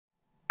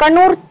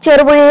Kannurൽ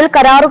ചെറുപുഴയിൽ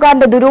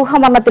കരാറുകാരന്റെ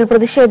ദുരൂഹമരണത്തിൽ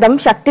പ്രതിഷേധം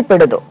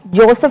ശക്തിപ്പെടുന്നു.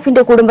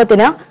 ജോസഫിന്റെ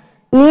കുടുംബത്തിന്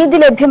നീതി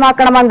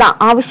ലഭ്യമാക്കണമെന്ന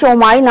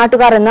ആവശ്യവുമായി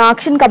നാട്ടുകാർ ഇന്ന്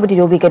ആക്ഷൻ കമ്മിറ്റി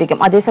രൂപീകരിക്കും.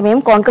 അതേസമയം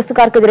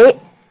കോൺഗ്രസുകാർക്കെതിരെ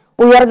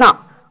ഉയർന്ന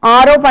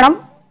ആരോപണം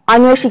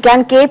അന്വേഷിക്കാൻ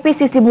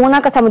കെപിസിസി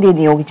മൂന്നംഗ സമിതിയെ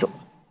നിയോഗിച്ചു.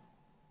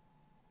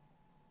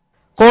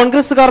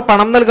 കോൺഗ്രസുകാർ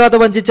പണം നൽകാതെ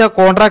വഞ്ചിച്ച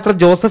കോൺട്രാക്ടർ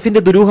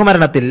ജോസഫിന്റെ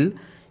ദുരൂഹമരണത്തിൽ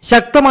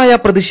ശക്തമായ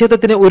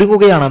പ്രതിഷേധത്തിന്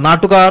ഒരുങ്ങുകയാണ്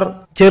നാട്ടുകാർ.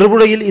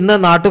 ചെറുപുഴയിൽ ഇന്ന്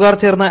നാട്ടുകാർ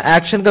ചേർന്ന്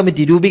ആക്ഷൻ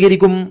കമ്മിറ്റി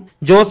രൂപീകരിക്കും.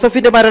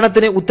 ജോസഫിന്റെ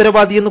മരണത്തിന്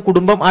ഉത്തരവാദിയെന്ന്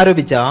കുടുംബം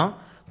ആരോപിച്ച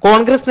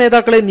കോൺഗ്രസ്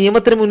നേതാക്കളെ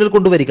നിയമത്തിന് മുന്നിൽ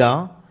കൊണ്ടുവരിക,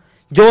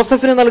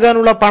 ജോസഫിന്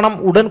നൽകാനുള്ള പണം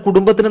ഉടൻ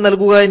കുടുംബത്തിന്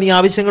നൽകുക എന്നീ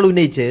ആവശ്യങ്ങൾ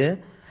ഉന്നയിച്ച്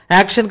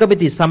ആക്ഷൻ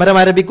കമ്മിറ്റി സമരം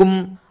ആരംഭിക്കും.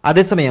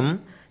 അതേസമയം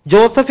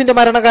ജോസഫിന്റെ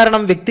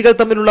മരണകാരണം വ്യക്തികൾ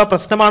തമ്മിലുള്ള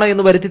പ്രശ്നമാണ്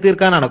എന്ന് വരുത്തി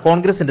തീർക്കാനാണ്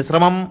കോൺഗ്രസിന്റെ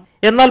ശ്രമം.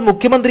 എന്നാൽ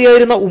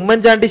മുഖ്യമന്ത്രിയായിരുന്ന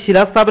ഉമ്മൻചാണ്ടി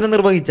ശിലാസ്ഥാപനം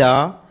നിർവഹിച്ച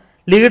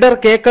leader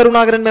K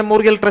Karunakaran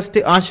memorial trust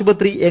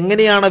ആശുപത്രി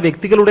എങ്ങനെയാണ്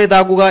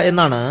വ്യക്തികളുടേതാകുക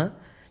എന്നാണ്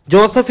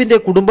ജോസഫിന്റെ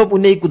കുടുംബം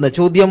ഉന്നയിക്കുന്ന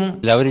ചോദ്യം.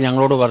 അവർ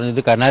ഞങ്ങളോട് പറഞ്ഞത്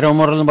കരുണാകരൻ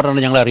മെമ്മോറിയൽ എന്ന്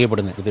പറഞ്ഞാണ് ഞങ്ങൾ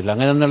അറിയപ്പെടുന്നത്. ഇതില്ല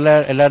അങ്ങനെയൊന്നുള്ള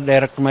എല്ലാ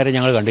ഡയറക്ടർമാരെയും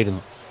ഞങ്ങൾ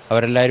കണ്ടിരുന്നു.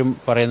 അവരെല്ലാവരും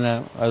പറയുന്ന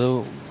അത്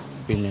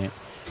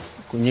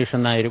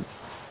കുഞ്ഞീഷൻ നായരും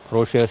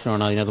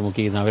റോഷിയാസനുമാണ് അതിനകത്ത്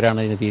മുഖ്യിക്കുന്നത്. അവരാണ്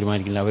ഇതിനെ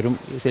തീരുമാനിക്കുന്നത്. അവരും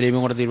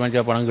സലീമും കൂടെ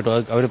തീരുമാനിച്ചാൽ പണം കിട്ടും.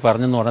 അവർ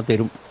പറഞ്ഞെന്ന് പറഞ്ഞാൽ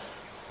തരും.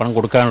 പണം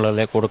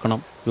കൊടുക്കാനുള്ളതല്ലേ കൊടുക്കണം,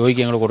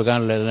 ചോദിക്കുക ഞങ്ങൾ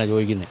കൊടുക്കാനുള്ളതല്ല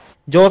ചോദിക്കുന്നത്.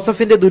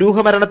 ജോസഫിന്റെ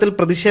ദുരൂഹമരണത്തിൽ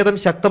പ്രതിഷേധം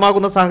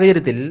ശക്തമാകുന്ന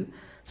സാഹചര്യത്തിൽ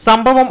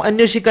സംഭവം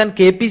അന്വേഷിക്കാൻ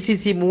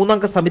കെപിസിസി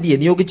മൂന്നംഗ സമിതിയെ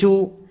നിയോഗിച്ചു.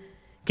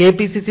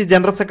 കെപിസിസി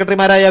ജനറൽ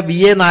സെക്രട്ടറിമാരായ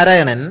VA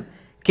Narayanan,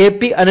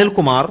 KP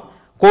Anilkumar,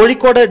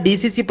 Kozhikode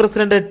DCC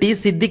president T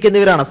Siddique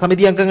എന്നിവരാണ്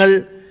സമിതി അംഗങ്ങൾ.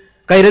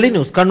 കൈരളി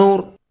ന്യൂസ്, കണ്ണൂർ.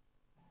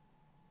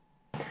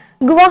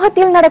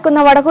 ഗുവാഹത്തിയിൽ നടക്കുന്ന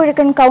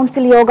വടക്കുകിഴക്കൻ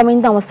കൌൺസിൽ യോഗം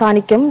ഇന്ന്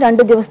അവസാനിക്കും.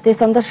 2 ദിവസത്തെ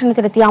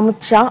സന്ദർശനത്തിനെത്തിയ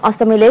അമിത്ഷാ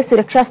അസമിലെ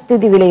സുരക്ഷാ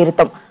സ്ഥിതി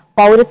വിലയിരുത്തും.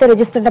 പൌരത്വ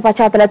രജിസ്റ്ററിന്റെ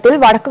പശ്ചാത്തലത്തിൽ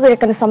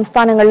വടക്കുകിഴക്കൻ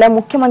സംസ്ഥാനങ്ങളിലെ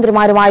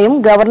മുഖ്യമന്ത്രിമാരുമായും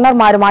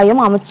ഗവർണർമാരുമായും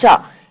അമിത്ഷാ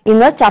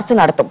ഇന്ന് ചർച്ച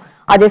നടത്തും.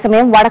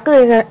 അതേസമയം വടക്കു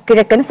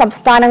കിഴക്കൻ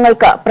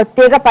സംസ്ഥാനങ്ങൾക്ക്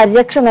പ്രത്യേക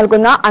പരിരക്ഷ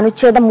നൽകുന്ന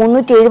അനുച്ഛേദം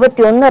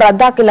 371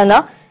 റദ്ദാക്കില്ലെന്ന്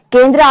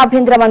കേന്ദ്ര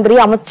ആഭ്യന്തരമന്ത്രി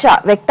അമിത്ഷാ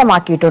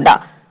വ്യക്തമാക്കിയിട്ടുണ്ട്.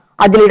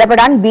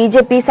 അതിലിടപെടാൻ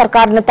BJP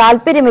സർക്കാരിന്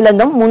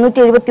താൽപര്യമില്ലെന്നും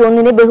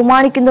 371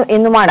 ബഹുമാനിക്കുന്നു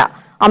എന്നുമാണ്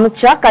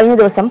അമിത്ഷാ കഴിഞ്ഞ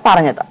ദിവസം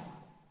പറഞ്ഞത്.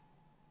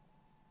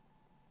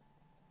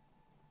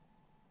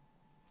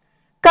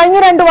 കഴിഞ്ഞ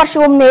 2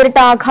 വർഷവും നേരിട്ട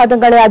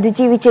ആഘാതങ്ങളെ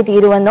അതിജീവിച്ചേ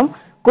തീരുവെന്നും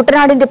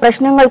കുട്ടനാടിന്റെ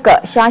പ്രശ്നങ്ങൾക്ക്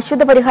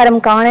ശാശ്വത പരിഹാരം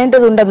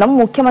കാണേണ്ടതുണ്ടെന്നും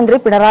മുഖ്യമന്ത്രി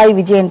പിണറായി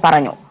വിജയൻ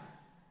പറഞ്ഞു.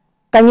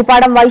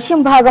 കഞ്ഞിപ്പാടം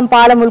വൈശ്യം ഭാഗം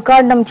പാലം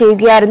ഉദ്ഘാടനം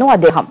ചെയ്യുകയായിരുന്നു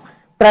അദ്ദേഹം.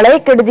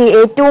 പ്രളയക്കെടുതി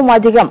ഏറ്റവും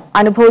അധികം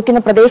അനുഭവിക്കുന്ന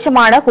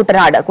പ്രദേശമാണ്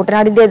കുട്ടനാട്.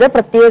 കുട്ടനാടിന്റേത്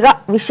പ്രത്യേക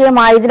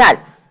വിഷയമായതിനാൽ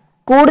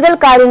കൂടുതൽ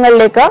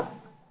കാര്യങ്ങളിലേക്ക്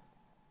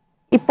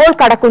ഇപ്പോൾ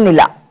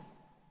കടക്കുന്നില്ല.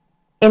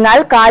 എന്നാൽ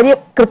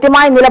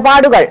കൃത്യമായ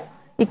നിലപാടുകൾ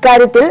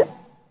ഇക്കാര്യത്തിൽ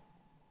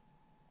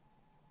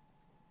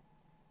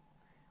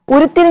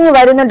ഉരുത്തിരിഞ്ഞു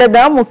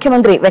വരുന്നുണ്ടെന്ന്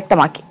മുഖ്യമന്ത്രി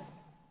വ്യക്തമാക്കി.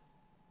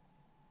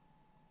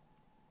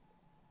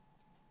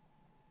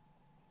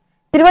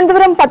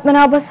 തിരുവനന്തപുരം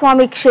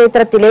പത്മനാഭസ്വാമി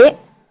ക്ഷേത്രത്തിലെ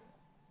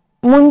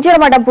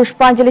മുഞ്ചിറമഠം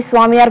പുഷ്പാഞ്ജലി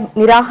സ്വാമിയാർ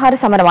നിരാഹാര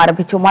സമരം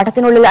ആരംഭിച്ചു.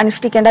 മഠത്തിനുള്ളിൽ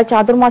അനുഷ്ഠിക്കേണ്ട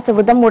ചാതുർമാസ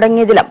വ്രതം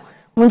മുടങ്ങിയതിലും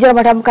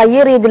മുഞ്ചിറമഠം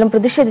കയ്യേറിയതിലും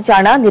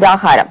പ്രതിഷേധിച്ചാണ്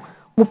നിരാഹാരം.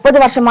 30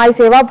 വർഷമായി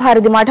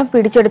സേവാഭാരതി മഠം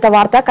പിടിച്ചെടുത്ത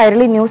വാർത്ത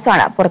കൈരളി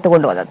ന്യൂസാണ്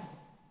പുറത്തുകൊണ്ടുവന്നത്.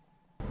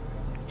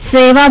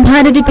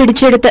 സേവാഭാരതി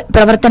പിടിച്ചെടുത്ത്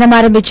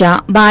പ്രവർത്തനമാരംഭിച്ച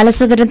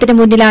ബാലസദനത്തിന്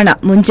മുന്നിലാണ്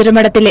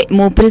മുഞ്ചിറമഠത്തിലെ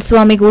മൂപ്പിൽ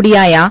സ്വാമി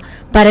കൂടിയായ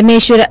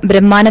പരമേശ്വര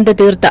ബ്രഹ്മാനന്ദ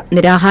തീർത്ഥ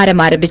നിരാഹാരം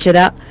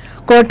ആരംഭിച്ചത്.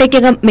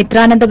 കോട്ടയ്ക്കകം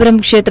മിത്രാനന്തപുരം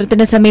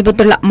ക്ഷേത്രത്തിന്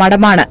സമീപത്തുള്ള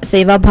മഠമാണ്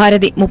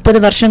സേവാഭാരതി 30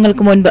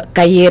 വർഷങ്ങൾക്ക് മുൻപ്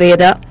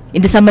കയ്യേറിയത്.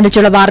 ഇത്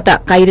സംബന്ധിച്ചുള്ള വാർത്ത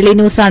കൈരളി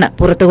ന്യൂസാണ്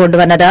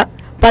പുറത്തുകൊണ്ടുവന്നത്.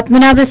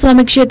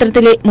 പത്മനാഭസ്വാമി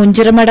ക്ഷേത്രത്തിലെ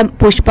മുഞ്ചിറമഠം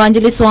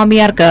പുഷ്പാഞ്ജലി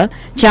സ്വാമിയാർക്ക്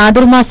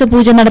ചാതുർമാസ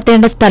പൂജ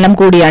നടത്തേണ്ട സ്ഥലം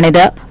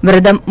കൂടിയാണിത്.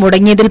 വ്രതം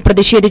മുടങ്ങിയതിൽ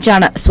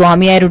പ്രതിഷേധിച്ചാണ്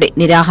സ്വാമിയാരുടെ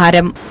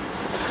നിരാഹാരം.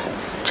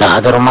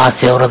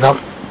 ചാതുർമാസ്യ വ്രതം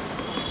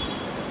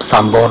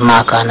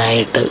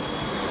സമ്പൂർണ്ണാക്കാനായിട്ട്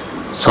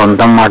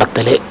സ്വന്തം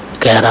മഠത്തിൽ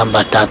കയറാൻ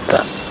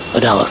പറ്റാത്ത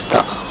ഒരവസ്ഥ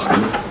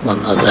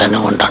വന്നത് തന്നെ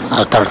കൊണ്ടാണ്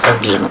അത് തടസ്സം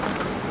ചെയ്യണം.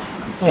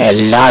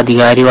 എല്ലാ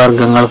അധികാരി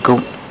വർഗങ്ങൾക്കും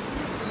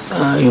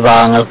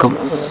വിഭാഗങ്ങൾക്കും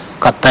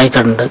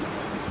കത്തയച്ചിട്ടുണ്ട്.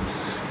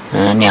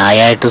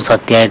 ന്യായമായിട്ടും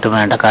സത്യമായിട്ടും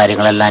വേണ്ട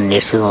കാര്യങ്ങളെല്ലാം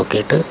അന്വേഷിച്ച്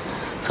നോക്കിയിട്ട്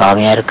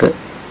സ്വാമിയാർക്ക്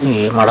ഈ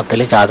മഠത്തിൽ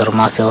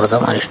ചാതുർമാസ്യ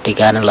വ്രതം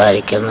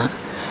അനുഷ്ഠിക്കാനുള്ളതായിരിക്കുന്ന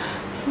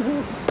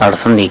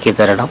തടസ്സം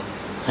നീക്കിത്തരണം,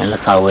 നല്ല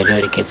സൗകര്യം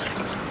ഒരുക്കി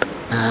തരണം.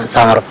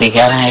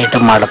 സമർപ്പിക്കാനായിട്ട്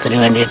മഠത്തിന്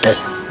വേണ്ടിയിട്ട്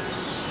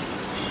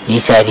ഈ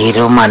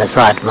ശരീരവും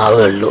മനസ്സും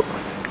ആത്മാവേ ഉള്ളൂ.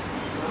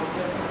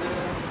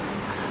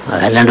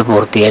 അതല്ലാണ്ട്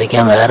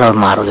പൂർത്തീകരിക്കാൻ വേറെ ഒരു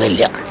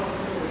മാർഗമില്ല.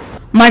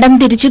 മഠം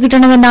തിരിച്ചു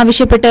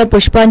കിട്ടണമെന്നാവശ്യപ്പെട്ട്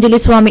പുഷ്പാഞ്ജലി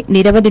സ്വാമി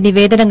നിരവധി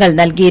നിവേദനങ്ങൾ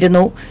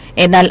നൽകിയിരുന്നു.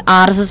 എന്നാൽ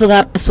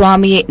RSSുകാർ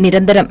സ്വാമിയെ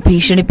നിരന്തരം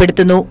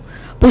ഭീഷണിപ്പെടുത്തുന്നു.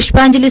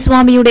 പുഷ്പാഞ്ജലി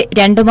സ്വാമിയുടെ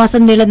 2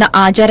 മാസം നീളുന്ന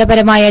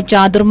ആചാരപരമായ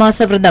ചാതുർമാസ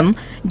വ്രതം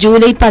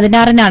ജൂലൈ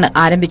 16-നാണ്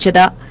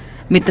ആരംഭിച്ചത്.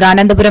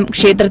 മിത്രാനന്തപുരം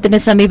ക്ഷേത്രത്തിന്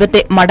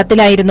സമീപത്തെ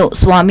മഠത്തിലായിരുന്നു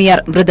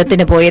സ്വാമിയാർ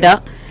വ്രതത്തിന് പോയത്.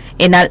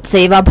 എന്നാൽ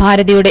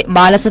സേവാഭാരതിയുടെ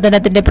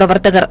ബാലസദനത്തിന്റെ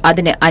പ്രവർത്തകർ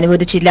അതിന്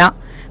അനുവദിച്ചില്ല.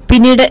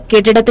 പിന്നീട്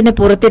കെട്ടിടത്തിന്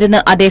പുറത്തിരുന്ന്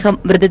അദ്ദേഹം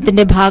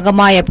വ്രതത്തിന്റെ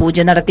ഭാഗമായ പൂജ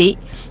നടത്തി.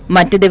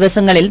 മറ്റ്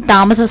ദിവസങ്ങളിൽ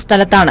താമസ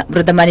സ്ഥലത്താണ്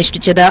വ്രതം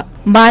അനുഷ്ഠിച്ചത്.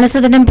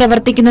 ബാലസദനം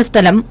പ്രവർത്തിക്കുന്ന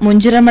സ്ഥലം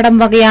മുഞ്ചിറമഠം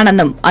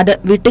വകയാണെന്നും അത്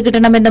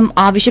വിട്ടുകിട്ടണമെന്നും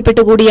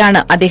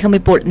ആവശ്യപ്പെട്ടുകൂടിയാണ് അദ്ദേഹം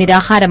ഇപ്പോൾ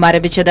നിരാഹാരം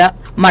ആരംഭിച്ചത്.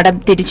 മഠം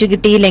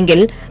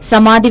തിരിച്ചുകിട്ടിയില്ലെങ്കിൽ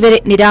സമാധി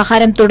വരെ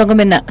നിരാഹാരം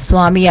തുടങ്ങുമെന്ന്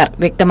സ്വാമിയാർ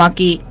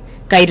വ്യക്തമാക്കി.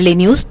 കൈരളി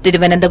ന്യൂസ്,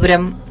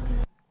 തിരുവനന്തപുരം.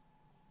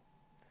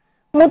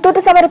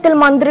 മുത്തൂറ്റ് സമരത്തിൽ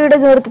മന്ത്രിയുടെ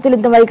നേതൃത്വത്തിൽ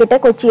ഇന്ന് വൈകിട്ട്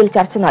കൊച്ചിയിൽ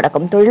ചർച്ച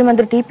നടക്കും. തൊഴിൽ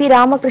മന്ത്രി ടി പി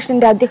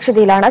രാമകൃഷ്ണന്റെ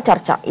അധ്യക്ഷതയിലാണ്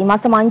ചർച്ച. ഈ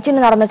മാസം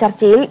 5-ന് നടന്ന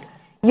ചർച്ചയിൽ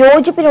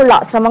യോജിപ്പിനുള്ള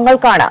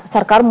ശ്രമങ്ങൾക്കാണ്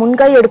സർക്കാർ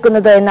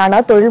മുൻകൈയെടുക്കുന്നത് എന്നാണ്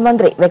തൊഴിൽ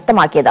മന്ത്രി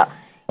വ്യക്തമാക്കിയത്.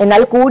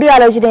 എന്നാൽ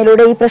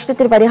കൂടിയാലോചനയിലൂടെ ഈ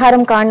പ്രശ്നത്തിന്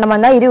പരിഹാരം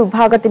കാണണമെന്ന ഇരു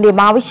വിഭാഗത്തിന്റെയും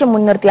ആവശ്യം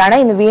മുൻനിർത്തിയാണ്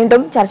ഇന്ന്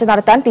വീണ്ടും ചർച്ച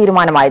നടത്താൻ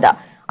തീരുമാനമായത്.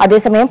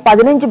 അതേസമയം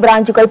 15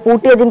 ബ്രാഞ്ചുകൾ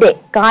പൂട്ടിയതിന്റെ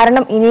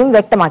കാരണം ഇനിയും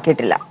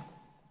വ്യക്തമാക്കിയിട്ടില്ല.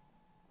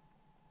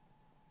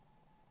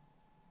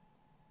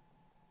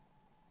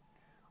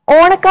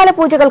 ഓണക്കാല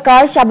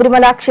പൂജകൾക്കായി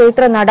ശബരിമല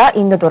ക്ഷേത്ര നട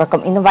ഇന്ന്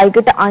തുറക്കും. ഇന്ന്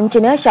വൈകിട്ട്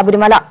 5-ന്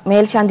ശബരിമല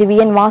മേൽശാന്തി വി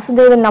എൻ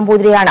വാസുദേവൻ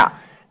നമ്പൂതിരിയാണ്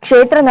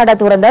ക്ഷേത്ര നട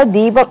തുറന്ന്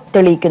ദീപം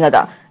തെളിയിക്കുന്നത്.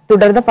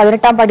 തുടർന്ന്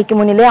 18-ാം പടിക്ക്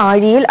മുന്നിലെ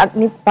ആഴിയിൽ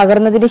അഗ്നി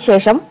പകർന്നതിനു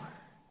ശേഷം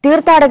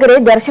തീർത്ഥാടകരെ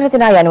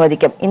ദർശനത്തിനായി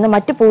അനുവദിക്കും. ഇന്ന്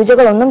മറ്റു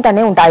പൂജകളൊന്നും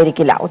തന്നെ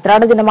ഉണ്ടായിരിക്കില്ല.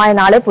 ഉത്രാട ദിനമായ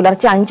നാളെ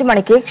പുലർച്ചെ 5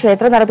 മണിക്ക്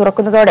ക്ഷേത്ര നട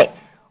തുറക്കുന്നതോടെ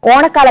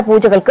ഓണക്കാല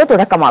പൂജകൾക്ക്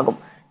തുടക്കമാകും.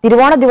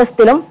 തിരുവോണ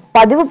ദിവസത്തിലും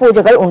പതിവ്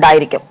പൂജകൾ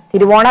ഉണ്ടായിരിക്കും.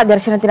 തിരുവോണ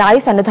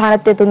ദർശനത്തിനായി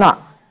സന്നിധാനത്തെത്തുന്ന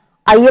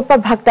അയ്യപ്പ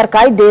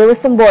ഭക്തർക്കായി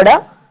ദേവസ്വം ബോർഡ്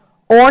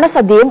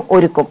ഓണസദ്യയും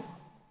ഒരുക്കും.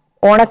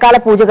 ഓണക്കാല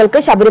പൂജകൾക്ക്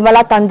ശബരിമല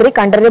തന്ത്രി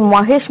കണ്ഠരര്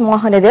മഹേഷ്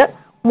മോഹനര്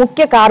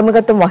മുഖ്യ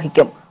കാർമ്മികത്വം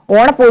വഹിക്കും.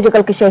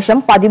 ഓണപൂജകൾക്ക് ശേഷം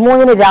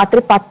 13-ന്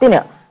രാത്രി 10-ന്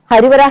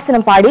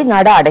ഹരിവരാസനം പാടി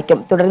നട അടയ്ക്കും.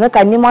 തുടർന്ന്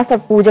കന്നിമാസ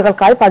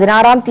പൂജകൾക്കായി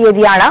 16-ാം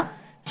തീയതിയാണ്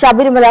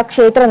ശബരിമല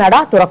ക്ഷേത്ര നട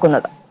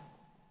തുറക്കുന്നത്.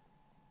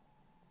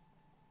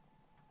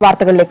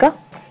 വാർത്തകളിലേക്ക്.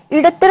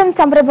 ഇടത്തരം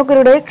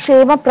സംരംഭകരുടെ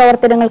ക്ഷേമ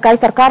പ്രവർത്തനങ്ങൾക്കായി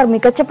സർക്കാർ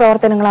മികച്ച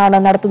പ്രവർത്തനങ്ങളാണ്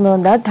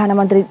നടത്തുന്നതെന്ന്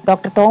ധനമന്ത്രി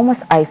ഡോക്ടർ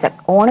തോമസ് ഐസക്.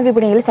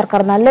 ഓണവിപണിയിൽ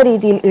സർക്കാർ നല്ല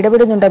രീതിയിൽ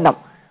ഇടപെടുന്നുണ്ടെന്നും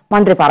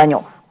മന്ത്രി പറഞ്ഞു.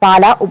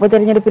 പാലാ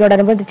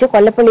ഉപതെരഞ്ഞെടുപ്പിനോടനുബന്ധിച്ച്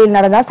കൊല്ലപ്പള്ളിയിൽ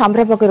നടന്ന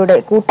സംരംഭകരുടെ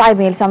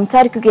കൂട്ടായ്മയിൽ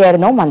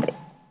സംസാരിക്കുകയായിരുന്നു മന്ത്രി.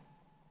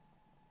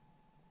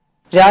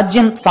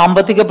 രാജ്യം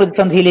സാമ്പത്തിക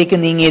പ്രതിസന്ധിയിലേക്ക്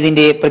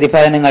നീങ്ങിയതിന്റെ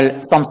പ്രതിഫലനങ്ങൾ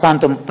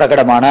സംസ്ഥാനത്തും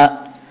പ്രകടമാണ്.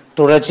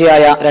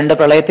 തുടർച്ചയായ 2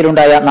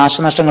 പ്രളയത്തിലുണ്ടായ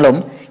നാശനഷ്ടങ്ങളും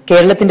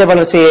കേരളത്തിന്റെ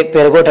വളർച്ചയെ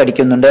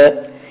പിറകോട്ടടിക്കുന്നുണ്ട്.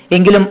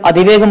 എങ്കിലും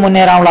അതിവേഗം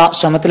മുന്നേറാനുള്ള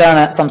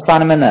ശ്രമത്തിലാണ്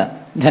സംസ്ഥാനമെന്ന്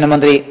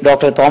ധനമന്ത്രി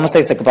ഡോക്ടർ തോമസ്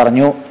ഐസക്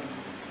പറഞ്ഞു.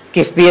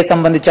 കിഫ്ബിയെ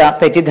സംബന്ധിച്ച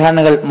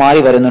തെറ്റിദ്ധാരണകൾ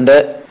മാറി വരുന്നുണ്ട്.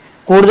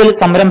 കൂടുതൽ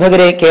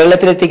സംരംഭകരെ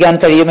കേരളത്തിലെത്തിക്കാൻ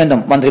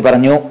കഴിയുമെന്നും മന്ത്രി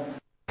പറഞ്ഞു.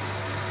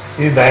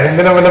 ഈ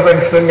ദൈനംദിന വില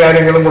പെൻഷനും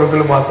കാര്യങ്ങളും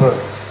കൊടുക്കലും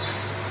മാത്രമല്ല,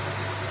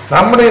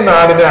 നമ്മുടെ ഈ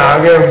നാടിനെ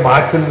ആകെ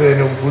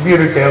മാറ്റുന്നതിനും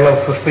പുതിയൊരു കേരളം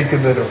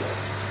സൃഷ്ടിക്കുന്നതിനും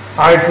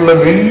ആയിട്ടുള്ള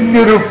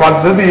വലിയൊരു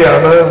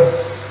പദ്ധതിയാണ്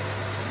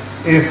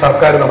ഈ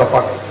സർക്കാർ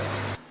നടപ്പാക്കുന്നത്.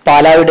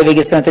 പാലായുടെ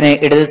വികസനത്തിന്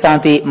ഇടത്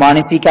സ്ഥാനാർത്ഥി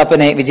മാണി സി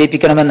കാപ്പനെ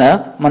വിജയിപ്പിക്കണമെന്ന്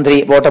മന്ത്രി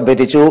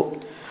വോട്ടഭ്യർത്ഥിച്ചു.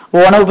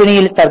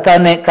 ഓണവിപണിയിൽ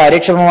സർക്കാരിന്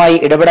കാര്യക്ഷമമായി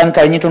ഇടപെടാൻ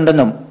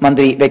കഴിഞ്ഞിട്ടുണ്ടെന്നും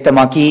മന്ത്രി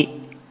വ്യക്തമാക്കി.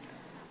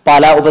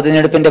 പാലാ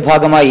ഉപതെരഞ്ഞെടുപ്പിന്റെ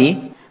ഭാഗമായി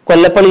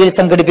കൊല്ലപ്പള്ളിയിൽ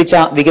സംഘടിപ്പിച്ച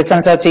വികസന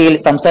ചർച്ചയിൽ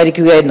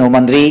സംസാരിക്കുകയായിരുന്നു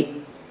മന്ത്രി.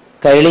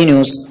 കൈരളി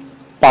ന്യൂസ്,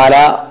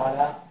 പാലാ.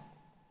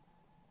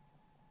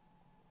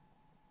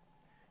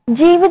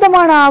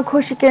 ജീവിതമാണ്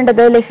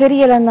ആഘോഷിക്കേണ്ടത്,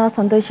 ലഹരിയല്ലെന്ന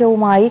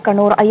സന്ദേശവുമായി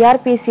കണ്ണൂർ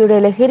IRPCയുടെ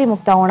ലഹരി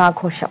മുക്ത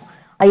ഓണാഘോഷം.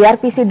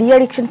 IRPC ഡി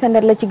അഡിക്ഷൻ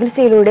സെന്ററിലെ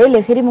ചികിത്സയിലൂടെ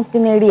ലഹരി മുക്തി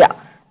നേടിയ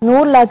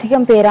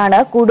 100-ലധികം പേരാണ്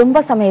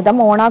കുടുംബസമേതം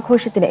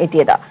ഓണാഘോഷത്തിന്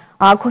എത്തിയത്.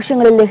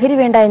 ആഘോഷങ്ങളിൽ ലഹരി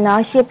വേണ്ട എന്ന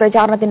ആശയ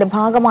പ്രചാരണത്തിന്റെ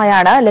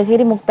ഭാഗമായാണ്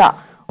ലഹരി മുക്ത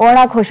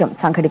ഓണാഘോഷം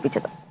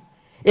സംഘടിപ്പിച്ചത്.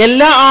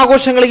 എല്ലാ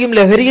ആഘോഷങ്ങളെയും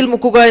ലഹരിയിൽ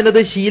മുക്കുക എന്നത്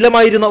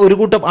ശീലമായിരുന്ന ഒരു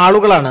കൂട്ടം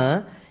ആളുകളാണ്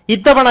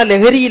ഇത്തവണ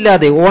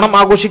ലഹരിയില്ലാതെ ഓണം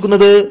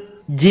ആഘോഷിക്കുന്നത്.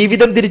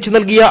 ജീവിതം തിരിച്ചു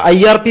നൽകിയ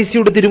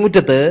IRPCയുടെ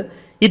തിരുമുറ്റത്ത്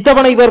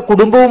ഇത്തവണ ഇവർ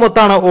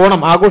കുടുംബവുമൊത്താണ്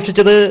ഓണം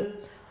ആഘോഷിച്ചത്.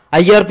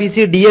 IRPC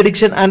de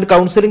addiction and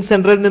counselling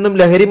സെന്ററിൽ നിന്നും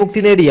ലഹരി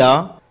മുക്തി നേടിയ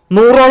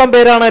 100-ഓളം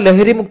പേരാണ്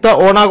ലഹരി മുക്ത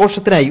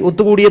ഓണാഘോഷത്തിനായി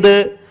ഒത്തുകൂടിയത്.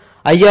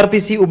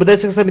 IRPC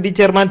ഉപദേശക സമിതി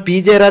ചെയർമാൻ P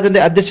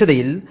ജയരാജന്റെ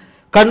അധ്യക്ഷതയിൽ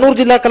കണ്ണൂർ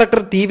ജില്ലാ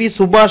കളക്ടർ TV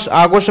സുഭാഷ്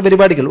ആഘോഷ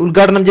പരിപാടികൾ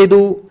ഉദ്ഘാടനം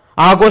ചെയ്തു.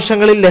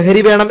 ആഘോഷങ്ങളിൽ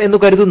ലഹരി വേണം എന്നു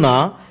കരുതുന്ന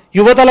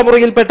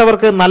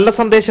യുവതലമുറയിൽപ്പെട്ടവർക്ക് നല്ല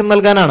സന്ദേശം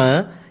നൽകാനാണ്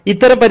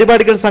ഇത്തരം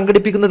പരിപാടികൾ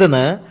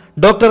സംഘടിപ്പിക്കുന്നതെന്ന്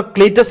ഡോക്ടർ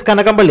ക്ലീറ്റസ്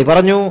കനകമ്പള്ളി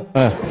പറഞ്ഞു.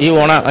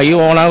 ഈ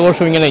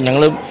ഓണാഘോഷം ഇങ്ങനെ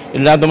ഞങ്ങൾ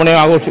എല്ലാ തവണയും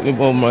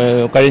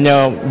കഴിഞ്ഞ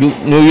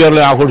ന്യൂ ഇയറിൽ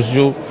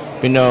ആഘോഷിച്ചു.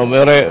 പിന്നെ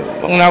വേറെ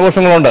അങ്ങനെ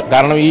ആഘോഷങ്ങളുണ്ട്.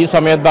 കാരണം ഈ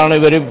സമയത്താണ്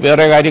ഇവർ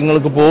വേറെ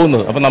കാര്യങ്ങൾക്ക്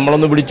പോകുന്നത്. അപ്പം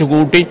നമ്മളൊന്ന് വിളിച്ചു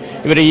കൂട്ടി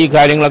ഇവരെ ഈ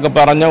കാര്യങ്ങളൊക്കെ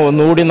പറഞ്ഞ്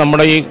ഒന്നുകൂടി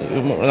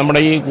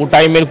നമ്മുടെ ഈ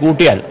കൂട്ടായ്മയിൽ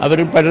കൂട്ടിയാൽ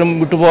അവർ പലരും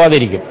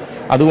വിട്ടുപോകാതിരിക്കും.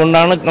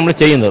 അതുകൊണ്ടാണ് നമ്മൾ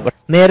ചെയ്യുന്നത്.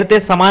 നേരത്തെ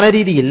സമാന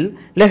രീതിയിൽ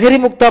ലഹരി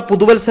മുക്ത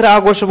പുതുവത്സര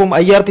ആഘോഷവും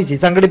IRPC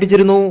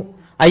സംഘടിപ്പിച്ചിരുന്നു.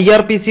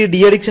 IRPC ഡി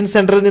അഡിക്ഷൻ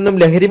സെന്ററിൽ നിന്നും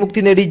ലഹരി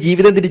മുക്തി നേടി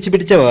ജീവിതം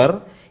തിരിച്ചുപിടിച്ചവർ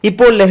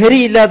ഇപ്പോൾ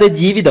ലഹരിയില്ലാതെ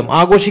ജീവിതം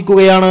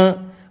ആഘോഷിക്കുകയാണ്.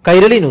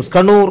 കൈരളി ന്യൂസ്,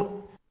 കണ്ണൂർ.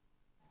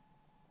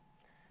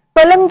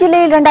 കൊല്ലം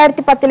ജില്ലയിൽ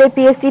 2010-ലെ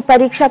PSC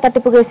പരീക്ഷാ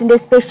തട്ടിപ്പ് കേസിന്റെ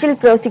സ്പെഷ്യൽ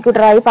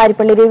പ്രോസിക്യൂട്ടറായി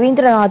പാരിപ്പള്ളി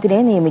രവീന്ദ്രനാഥിനെ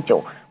നിയമിച്ചു.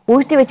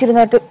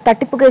 പൂഴ്ത്തിവെച്ചിരുന്ന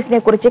തട്ടിപ്പ് കേസിനെ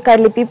കുറിച്ച്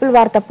കൈരളി പീപ്പിൾ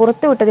വാർത്ത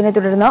പുറത്തുവിട്ടതിനെ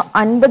തുടർന്ന്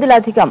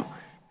 50-ലധികം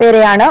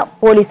പേരെയാണ്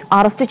പോലീസ്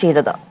അറസ്റ്റ്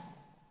ചെയ്തത്.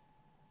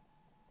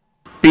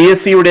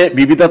 PSCയുടെ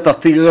വിവിധ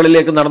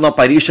തസ്തികകളിലേക്ക് നടന്ന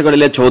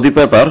പരീക്ഷകളിലെ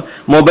ചോദ്യപേപ്പർ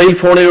മൊബൈൽ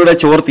ഫോണിലൂടെ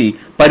ചോർത്തി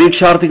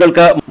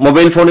പരീക്ഷാർത്ഥികൾക്ക്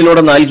മൊബൈൽ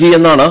ഫോണിലൂടെ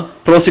നൽകിയെന്നാണ്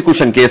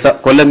പ്രോസിക്യൂഷൻ കേസ്.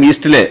 കൊല്ലം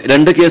ഈസ്റ്റിലെ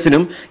 2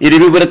 കേസിനും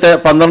ഇരവിപുരത്തെ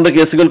 12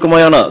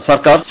 കേസുകൾക്കുമായാണ്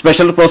സർക്കാർ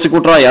സ്പെഷ്യൽ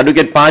പ്രോസിക്യൂട്ടറായി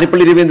അഡ്വക്കേറ്റ്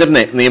പാരിപ്പള്ളി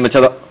രവീന്ദ്രനെ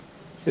നിയമിച്ചത്.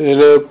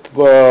 ഇതിൽ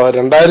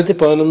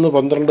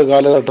 2011-12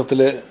 കാലഘട്ടത്തിൽ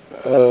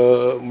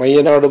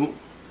മയ്യനാടും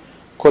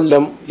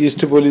കൊല്ലം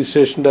ഈസ്റ്റ് പോലീസ്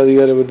സ്റ്റേഷന്റെ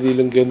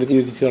അധികാരപരിധിയിലും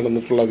കേന്ദ്രീകരിച്ച്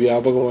നടന്നിട്ടുള്ള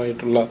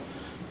വ്യാപകമായിട്ടുള്ള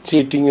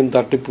ചീറ്റിങ്ങും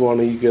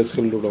തട്ടിപ്പുമാണ് ഈ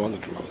കേസുകളിലൂടെ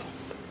വന്നിട്ടുള്ളത്.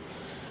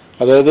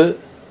 അതായത്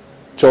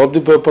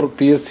ചോദ്യപേപ്പർ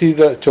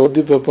PSCയുടെ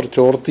ചോദ്യപേപ്പർ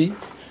ചോർത്തി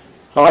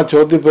ആ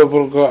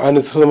ചോദ്യപേപ്പർക്ക്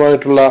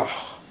അനുസൃതമായിട്ടുള്ള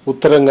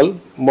ഉത്തരങ്ങൾ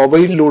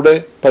മൊബൈലിലൂടെ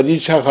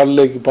പരീക്ഷാ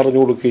ഹാളിലേക്ക് പറഞ്ഞു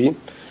കൊടുക്കുകയും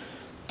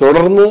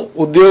തുടർന്ന്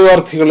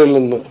ഉദ്യോഗാർത്ഥികളിൽ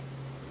നിന്ന്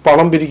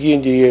പണം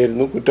പിരിക്കുകയും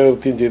ചെയ്യുകയായിരുന്നു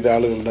കുറ്റകൃത്യം ചെയ്ത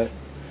ആളുകളുടെ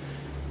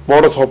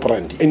modus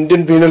operandi.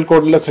 Indian penal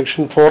കോഡിലെ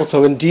section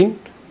 417,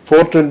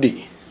 420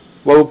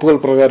 വകുപ്പുകൾ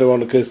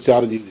പ്രകാരമാണ് കേസ്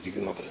ചാർജ്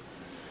ചെയ്തിരിക്കുന്നത്.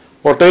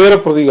 ഒട്ടേറെ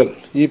പ്രതികൾ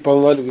ഈ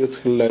 14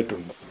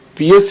 കേസുകളിലായിട്ടുണ്ട്.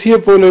 PSCയെ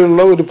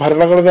പോലെയുള്ള ഒരു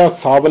ഭരണഘടനാ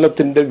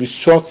സ്ഥാപനത്തിന്റെ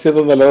വിശ്വാസ്യത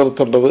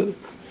നിലനിർത്തേണ്ടത്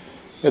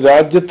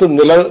രാജ്യത്ത്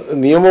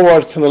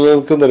നിയമവാഴ്ച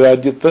നിലനിൽക്കുന്ന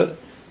രാജ്യത്ത്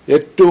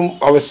ഏറ്റവും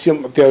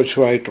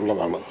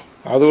അത്യാവശ്യമായിട്ടുള്ളതാണ്.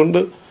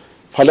 അതുകൊണ്ട്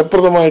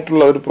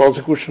ഫലപ്രദമായിട്ടുള്ള ഒരു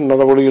പ്രോസിക്യൂഷൻ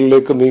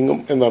നടപടികളിലേക്ക് നീങ്ങും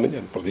എന്നാണ്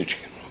ഞാൻ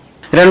പ്രതീക്ഷിക്കുന്നത്.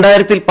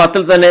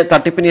 2010 തന്നെ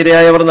തട്ടിപ്പിന്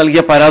ഇരയായവർ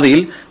നൽകിയ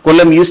പരാതിയിൽ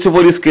കൊല്ലം ഈസ്റ്റ്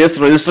പോലീസ് കേസ്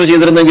രജിസ്റ്റർ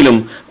ചെയ്തിരുന്നെങ്കിലും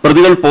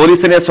പ്രതികൾ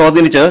പോലീസിനെ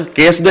സ്വാധീനിച്ച്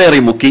കേസ്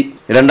ഡയറി മുക്കി.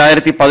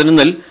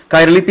 2011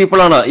 കൈരളി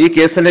പീപ്പിളാണ് ഈ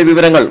കേസിന്റെ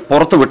വിവരങ്ങൾ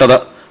പുറത്തുവിട്ടത്.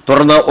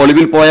 തുടർന്ന്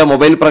ഒളിവിൽ പോയ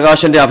മൊബൈൽ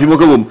പ്രകാശന്റെ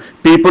അഭിമുഖവും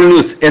പീപ്പിൾ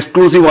ന്യൂസ്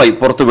എക്സ്ക്ലൂസീവായി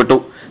പുറത്തുവിട്ടു.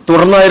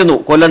 തുടർന്നായിരുന്നു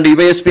കൊല്ലം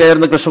DYSP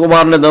ആയിരുന്ന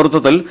കൃഷ്ണകുമാറിന്റെ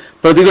നേതൃത്വത്തിൽ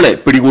പ്രതികളെ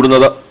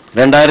പിടികൂടുന്നത്.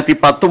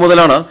 2010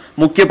 മുതലാണ്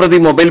മുഖ്യപ്രതി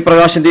മൊബൈൽ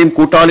പ്രകാശന്റെയും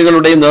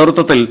കൂട്ടാളികളുടെയും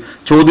നേതൃത്വത്തിൽ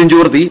ചോദ്യം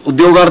ചോർത്തി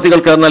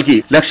ഉദ്യോഗാർത്ഥികൾക്ക് നൽകി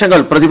ലക്ഷങ്ങൾ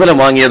പ്രതിഫലം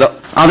വാങ്ങിയത്.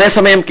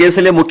 അതേസമയം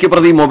കേസിലെ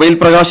മുഖ്യപ്രതി മൊബൈൽ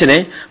പ്രകാശനെ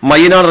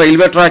മയ്യനാട്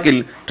റെയിൽവേ ട്രാക്കിൽ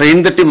ട്രെയിൻ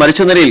തെറ്റി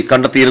മരിച്ച നിലയിൽ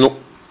കണ്ടെത്തിയിരുന്നു.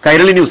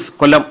 കൈരളി ന്യൂസ്,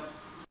 കൊല്ലം.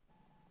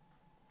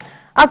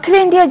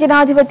 അഖിലേന്ത്യാ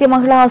ജനാധിപത്യ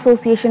മഹിളാ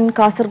അസോസിയേഷൻ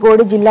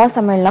കാസർഗോഡ് ജില്ലാ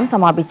സമ്മേളനം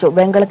സമാപിച്ചു.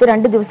 ബംഗളത്ത്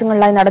 2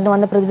 ദിവസങ്ങളിലായി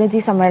നടന്നുവന്ന പ്രതിനിധി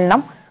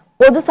സമ്മേളനം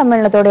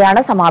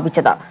പൊതുസമ്മേളനത്തോടെയാണ്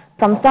സമാപിച്ചത്.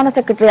 സംസ്ഥാന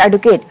സെക്രട്ടറി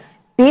അഡ്വക്കേറ്റ്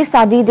P.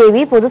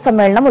 സതീദേവി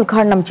പൊതുസമ്മേളനം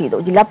ഉദ്ഘാടനം ചെയ്തു.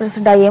 ജില്ലാ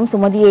പ്രസിഡന്റായി M.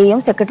 സുമതിയെയും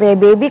സെക്രട്ടറിയായി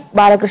ബേബി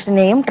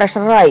ബാലകൃഷ്ണനെയും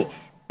ട്രഷററായി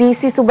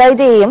PC.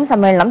 സുബൈദയെയും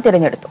സമ്മേളനം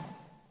തിരഞ്ഞെടുത്തു.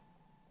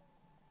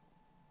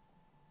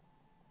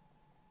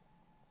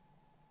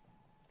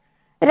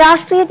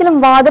 രാഷ്ട്രീയത്തിലും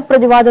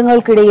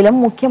വാദപ്രതിവാദങ്ങൾക്കിടയിലും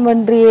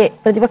മുഖ്യമന്ത്രിയെ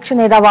പ്രതിപക്ഷ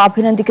നേതാവ്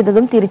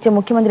അഭിനന്ദിക്കുന്നതും തിരിച്ച്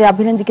മുഖ്യമന്ത്രി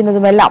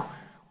അഭിനന്ദിക്കുന്നതുമെല്ലാം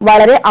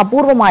വളരെ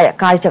അപൂർവമായ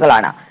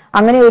കാഴ്ചകളാണ്.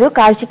 അങ്ങനെ ഒരു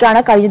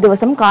കാഴ്ചയ്ക്കാണ് കഴിഞ്ഞ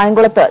ദിവസം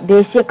കായംകുളത്ത്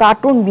ദേശീയ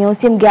കാർട്ടൂൺ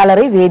മ്യൂസിയം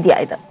ഗാലറി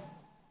വേദിയായത്.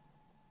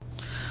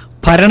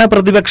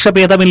 ഭരണപ്രതിപക്ഷ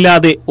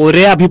ഭേദമില്ലാതെ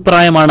ഒരേ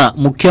അഭിപ്രായമാണ്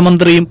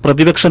മുഖ്യമന്ത്രിയും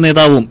പ്രതിപക്ഷ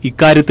നേതാവും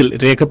ഇക്കാര്യത്തിൽ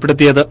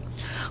രേഖപ്പെടുത്തിയത്.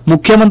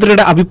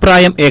 മുഖ്യമന്ത്രിയുടെ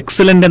അഭിപ്രായം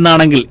എക്സലന്റ്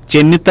എന്നാണെങ്കിൽ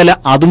ചെന്നിത്തല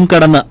അതും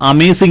കടന്ന്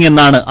അമേസിംഗ്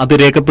എന്നാണ് അത്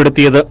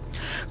രേഖപ്പെടുത്തിയത്.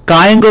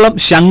 കായംകുളം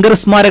ശങ്കർ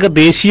സ്മാരക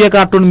ദേശീയ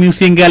കാർട്ടൂൺ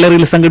മ്യൂസിയം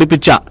ഗാലറിയിൽ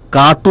സംഘടിപ്പിച്ച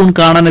കാർട്ടൂൺ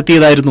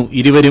കാണാനെത്തിയതായിരുന്നു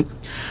ഇരുവരും.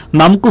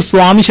 നമുക്ക്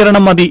സ്വാമി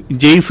ശരണം മതി,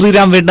 ജയ്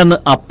ശ്രീരാം വേണ്ടെന്ന്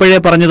അപ്പോഴേ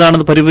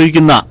പറഞ്ഞതാണെന്ന്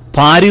പരിഭവിക്കുന്ന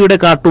ഭാര്യയുടെ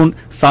കാർട്ടൂൺ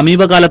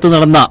സമീപകാലത്ത്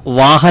നടന്ന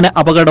വാഹന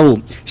അപകടവും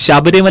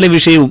ശബരിമല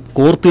വിഷയവും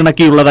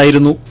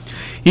കോർത്തിണക്കിയുള്ളതായിരുന്നു.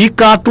 ഈ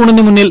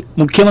കാർട്ടൂണിന് മുന്നിൽ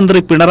മുഖ്യമന്ത്രി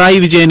പിണറായി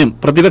വിജയനും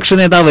പ്രതിപക്ഷ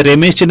നേതാവ്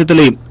രമേശ്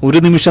ചെന്നിത്തലയും ഒരു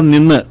നിമിഷം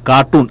നിന്ന്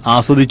കാർട്ടൂൺ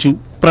ആസ്വദിച്ചു.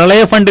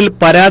 പ്രളയ ഫണ്ടിൽ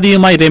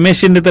പരാതിയുമായി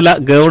രമേശ് ചെന്നിത്തല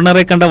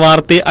ഗവർണറെ കണ്ട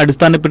വാർത്തയെ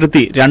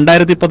അടിസ്ഥാനപ്പെടുത്തി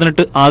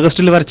 2018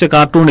 ആഗസ്റ്റിൽ വരച്ച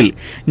കാർട്ടൂണിൽ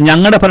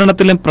ഞങ്ങളുടെ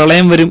ഭരണത്തിലും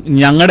പ്രളയം വരും,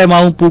 ഞങ്ങളുടെ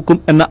മാവും പൂക്കും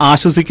എന്ന്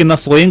ആശ്വസിക്കുന്ന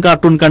സ്വയം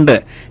കാർട്ടൂൺ കണ്ട്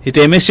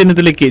രമേശ്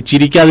ചെന്നിത്തലയ്ക്ക്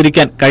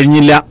ചിരിക്കാതിരിക്കാൻ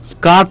കഴിഞ്ഞില്ല.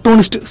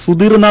 കാർട്ടൂണിസ്റ്റ്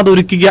സുധീർനാഥ്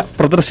ഒരുക്കിയ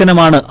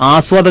പ്രദർശനമാണ്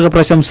ആസ്വാദക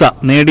പ്രശംസ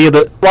നേടിയത്.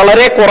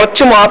 വളരെ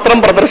കുറച്ചു മാത്രം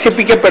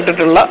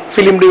പ്രദർശിപ്പിക്കപ്പെട്ടിട്ടുള്ള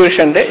ഫിലിം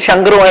ഡിവിഷന്റെ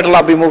ശങ്കറുമായിട്ടുള്ള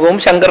അഭിമുഖവും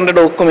ശങ്കറിന്റെ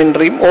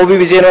ഡോക്യുമെന്ററിയും OV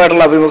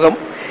വിജയനുമായിട്ടുള്ള അഭിമുഖം,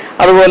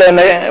 അതുപോലെ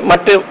തന്നെ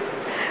മറ്റ്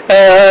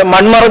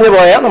മൺമറഞ്ഞു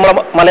പോയ നമ്മുടെ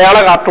മലയാള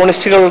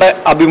കാർട്ടൂണിസ്റ്റുകളുടെ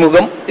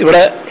അഭിമുഖം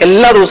ഇവിടെ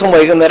എല്ലാ ദിവസവും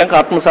വൈകുന്നേരം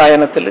കാർട്ടൂൺ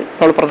സായാഹ്നത്തിൽ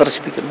നമ്മൾ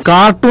പ്രദർശിപ്പിക്കുന്നു.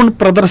 കാർട്ടൂൺ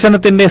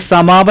പ്രദർശനത്തിന്റെ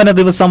സമാപന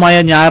ദിവസമായ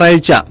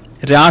ഞായറാഴ്ച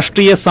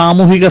രാഷ്ട്രീയ,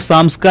 സാമൂഹിക,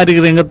 സാംസ്കാരിക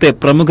രംഗത്തെ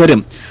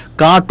പ്രമുഖരും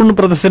കാർട്ടൂൺ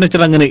പ്രദർശന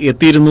ചടങ്ങിന്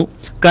എത്തിയിരുന്നു.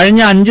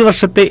 കഴിഞ്ഞ 5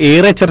 വർഷത്തെ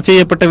ഏറെ ചർച്ച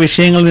ചെയ്യപ്പെട്ട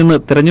വിഷയങ്ങളിൽ നിന്ന്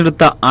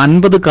തിരഞ്ഞെടുത്ത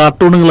 50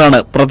 കാർട്ടൂണുകളാണ്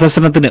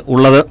പ്രദർശനത്തിന്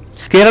ഉള്ളത്.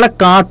 കേരള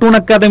കാർട്ടൂൺ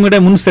അക്കാദമിയുടെ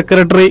മുൻ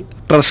സെക്രട്ടറി,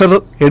 ട്രഷറർ,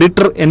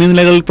 എഡിറ്റർ എന്നീ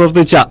നിലകളിൽ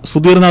പ്രവർത്തിച്ച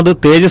സുധീർനാഥ്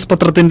തേജസ്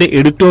പത്രത്തിന്റെ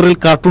എഡിറ്റോറിയൽ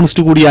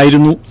കാർട്ടൂണിസ്റ്റ്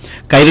കൂടിയായിരുന്നു.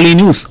 കൈരളി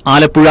ന്യൂസ്,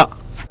 ആലപ്പുഴ.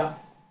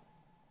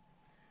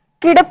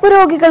 കിടപ്പ്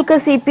രോഗികൾക്ക്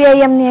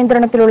CPIM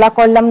നിയന്ത്രണത്തിലുള്ള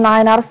കൊല്ലം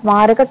നായനാർ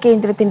സ്മാരക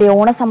കേന്ദ്രത്തിന്റെ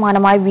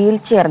ഓണസമ്മാനമായി വീൽ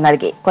ചെയർ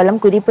നൽകി. കൊല്ലം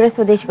കുരിപ്പുഴ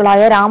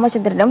സ്വദേശികളായ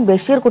രാമചന്ദ്രനും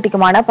ബഷീർ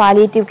കുട്ടിക്കുമാണ്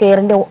പാലിയേറ്റീവ്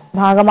കെയറിന്റെ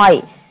ഭാഗമായി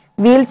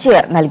വീൽ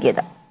ചെയർ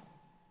നൽകിയത്.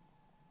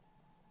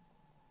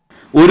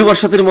 1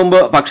 വർഷത്തിനു മുമ്പ്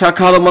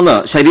പക്ഷാഘാതം വന്ന്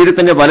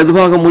ശരീരത്തിന്റെ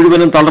വലതുഭാഗം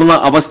മുഴുവനും തളർന്ന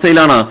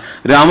അവസ്ഥയിലാണ്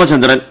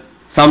രാമചന്ദ്രൻ.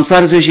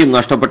 സംസാരശേഷിയും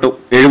നഷ്ടപ്പെട്ടു.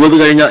 70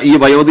 കഴിഞ്ഞ ഈ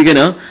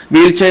വയോധികന്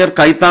വീൽ ചെയർ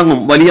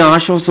കൈത്താങ്ങും വലിയ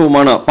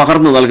ആശ്വാസവുമാണ്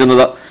പകർന്നു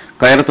നൽകുന്നത്.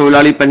 കയർ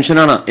തൊഴിലാളി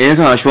പെൻഷനാണ് ഏക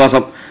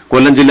ആശ്വാസം.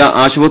 കൊല്ലം ജില്ലാ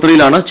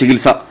ആശുപത്രിയിലാണ്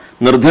ചികിത്സ.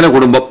 നിർധന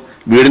കുടുംബം.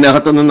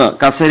 വീടിനകത്ത് നിന്ന്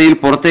കസേരയിൽ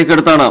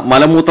പുറത്തേക്കെടുത്താണ്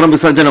മലമൂത്ര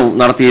വിസർജനവും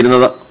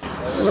നടത്തിയിരുന്നത്.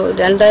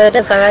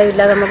 രണ്ടുപേരുടെ സഹായം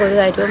ഇല്ലാതെ നമുക്കൊരു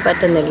കാര്യവും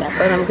പറ്റുന്നില്ല.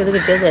 അപ്പോൾ നമുക്കിത്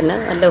കിട്ടിയത് തന്നെ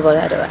നല്ല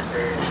ഉപകാരമാണ്.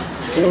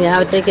 പിന്നെ ഞാൻ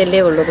ഒറ്റയ്ക്കല്ലേ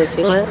ഉള്ളൂ.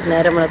 കൊച്ചുങ്ങൾ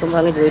നേരം മുടക്കുമ്പോൾ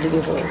അങ്ങ്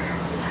ജോലിക്ക് പോകും.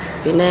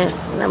 പിന്നെ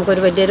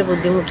നമുക്കൊരു വലിയൊരു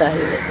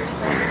ബുദ്ധിമുട്ടായത്.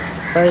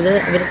 അപ്പോൾ ഇത്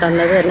ഇവർ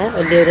തന്നത് തന്നെ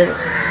വലിയൊരു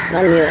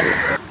നന്ദി തന്നെ.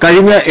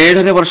 കഴിഞ്ഞ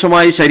 7.5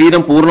 വർഷമായി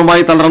ശരീരം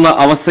പൂർണ്ണമായി തളർന്ന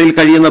അവസ്ഥയിൽ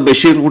കഴിയുന്ന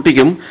ബഷീർ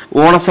കുട്ടിക്കും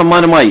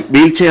ഓണസമ്മാനമായി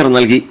വീൽചെയർ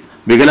നൽകി.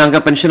 വികലാംഗ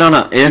പെൻഷനാണ്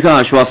ഏക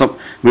ആശ്വാസം.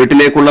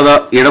 വീട്ടിലേക്കുള്ളത്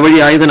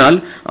ഇടവഴിയായതിനാൽ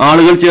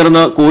ആളുകൾ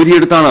ചേർന്ന്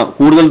കോരിയെടുത്താണ്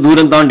കൂടുതൽ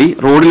ദൂരം താണ്ടി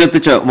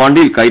റോഡിലെത്തിച്ച്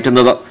വണ്ടിയിൽ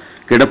കയറ്റുന്നത്.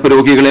 കിടപ്പ്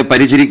രോഗികളെ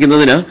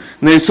പരിചരിക്കുന്നതിന്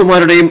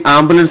നഴ്സുമാരുടെയും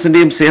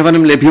ആംബുലൻസിന്റെയും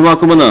സേവനം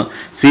ലഭ്യമാക്കുമെന്ന്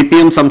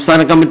CPM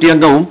സംസ്ഥാന കമ്മിറ്റി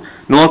അംഗവും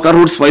നോർക്ക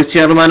റൂട്ട്സ് വൈസ്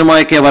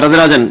ചെയർമാനുമായ കെ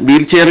വരദരാജൻ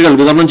വീൽചെയറുകൾ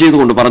വിതരണം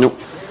ചെയ്തുകൊണ്ട് പറഞ്ഞു.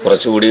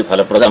 കുറച്ചുകൂടി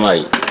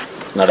ഫലപ്രദമായി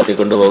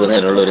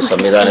നടത്തിക്കൊണ്ടുപോകുന്നതിനുള്ള ഒരു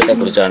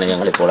സംവിധാനത്തെക്കുറിച്ചാണ്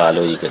ഞങ്ങളിപ്പോൾ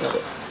ആലോചിക്കുന്നത്.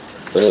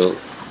 ഒരു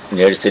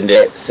നഴ്സിന്റെ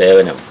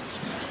സേവനം,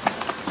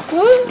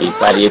 ഈ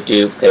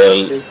പാലിയേറ്റീവ്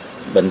കെയറിൽ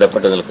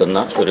ബന്ധപ്പെട്ട് നിൽക്കുന്ന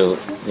ഒരു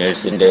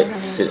നഴ്സിന്റെ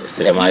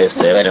സ്ഥിരമായ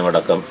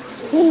സേവനമടക്കം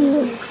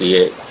ഈ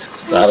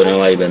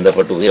സ്ഥാപനവുമായി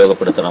ബന്ധപ്പെട്ട്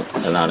ഉപയോഗപ്പെടുത്തണം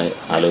എന്നാണ്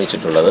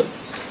ആലോചിച്ചിട്ടുള്ളത്.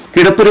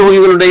 കിടപ്പ്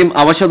രോഗികളുടെയും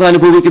അവശത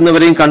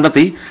അനുഭവിക്കുന്നവരെയും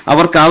കണ്ടെത്തി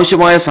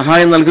അവർക്കാവശ്യമായ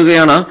സഹായം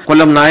നൽകുകയാണ്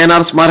കൊല്ലം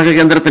നായനാർ സ്മാരക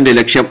കേന്ദ്രത്തിന്റെ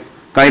ലക്ഷ്യം.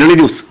 കൈരളി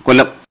ന്യൂസ്,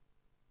 കൊല്ലം.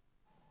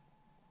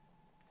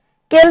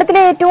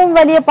 കേരളത്തിലെ ഏറ്റവും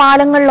വലിയ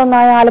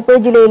പാലങ്ങളിലൊന്നായ ആലപ്പുഴ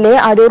ജില്ലയിലെ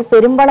അരൂർ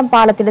പെരുമ്പളം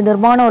പാലത്തിന്റെ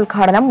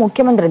നിർമ്മാണോദ്ഘാടനം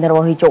മുഖ്യമന്ത്രി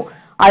നിർവഹിച്ചു.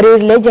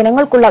 അരൂരിലെ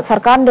ജനങ്ങൾക്കുള്ള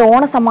സർക്കാരിന്റെ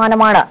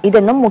ഓണസമ്മാനമാണ്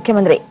ഇതെന്നും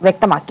മുഖ്യമന്ത്രി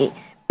വ്യക്തമാക്കി.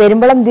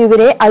 പെരുമ്പളം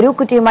ദ്വീപിനെ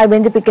അരൂക്കുറ്റിയുമായി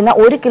ബന്ധിപ്പിക്കുന്ന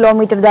 1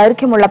 കിലോമീറ്റർ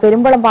ദൈർഘ്യമുള്ള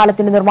പെരുമ്പളം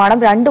പാലത്തിന്റെ നിർമ്മാണം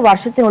 2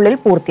 വർഷത്തിനുള്ളിൽ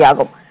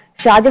പൂർത്തിയാകും.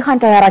 ഷാജഹാൻ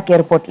തയ്യാറാക്കിയ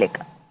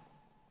റിപ്പോർട്ടിലേക്ക്.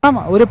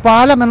 ഒരു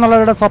പാലം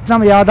എന്നുള്ളവരുടെ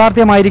സ്വപ്നം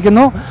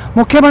യാഥാർത്ഥ്യമായിരിക്കുന്നു.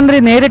 മുഖ്യമന്ത്രി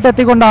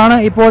നേരിട്ടെത്തിക്കൊണ്ടാണ്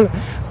ഇപ്പോൾ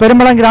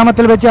പെരുമ്പളം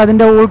ഗ്രാമത്തിൽ വെച്ച്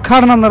അതിന്റെ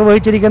ഉദ്ഘാടനം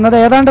നിർവഹിച്ചിരിക്കുന്നത്.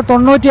 ഏതാണ്ട്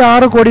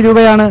 96 കോടി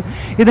രൂപയാണ്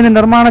ഇതിന്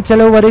നിർമ്മാണ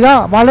ചെലവ് വരിക.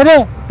 വളരെ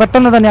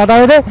പെട്ടെന്ന് തന്നെ,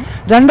 അതായത്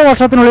 2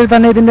 വർഷത്തിനുള്ളിൽ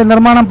തന്നെ ഇതിന്റെ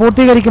നിർമ്മാണം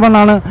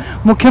പൂർത്തീകരിക്കുമെന്നാണ്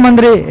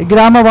മുഖ്യമന്ത്രി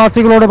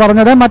ഗ്രാമവാസികളോട്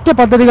പറഞ്ഞത്. മറ്റ്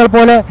പദ്ധതികൾ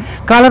പോലെ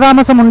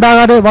കാലതാമസം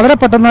ഉണ്ടാകാതെ വളരെ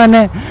പെട്ടെന്ന്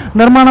തന്നെ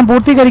നിർമ്മാണം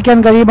പൂർത്തീകരിക്കാൻ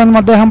കഴിയുമെന്നും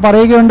അദ്ദേഹം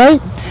പറയുകയുണ്ടായി.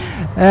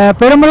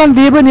 പെരുമ്പളം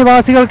ദ്വീപ്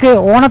നിവാസികൾക്ക്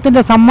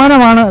ഓണത്തിന്റെ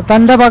സമ്മാനമാണ്,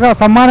 തന്റെ വക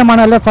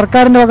സമ്മാനമാണ്, അല്ല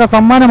സർക്കാരിന്റെ വക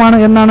സമ്മാനമാണ്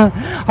എന്നാണ്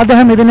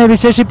അദ്ദേഹം ഇതിനെ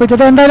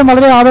വിശേഷിപ്പിച്ചത്. എന്തായാലും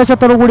വളരെ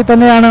ആവേശത്തോടു കൂടി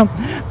തന്നെയാണ്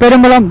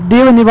പെരുമ്പളം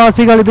ദ്വീപ്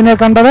നിവാസികൾ ഇതിനെ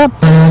കണ്ടത്.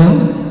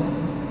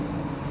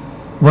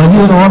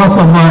 വലിയൊരു ഓണ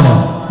സമ്മാനം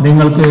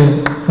നിങ്ങൾക്ക്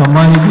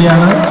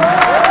സമ്മാനിക്കുകയാണ്.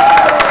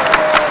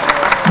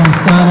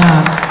 സംസ്ഥാന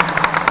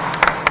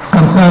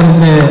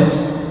സർക്കാരിന്റെ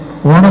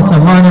ഓണ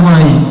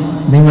സമ്മാനമായി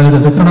നിങ്ങൾ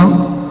എടുക്കണം.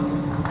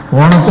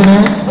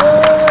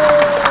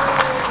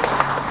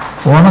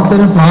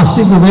 ഓണത്തിന്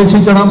പ്ലാസ്റ്റിക്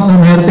ഉപേക്ഷിക്കണം എന്ന്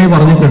നേരത്തെ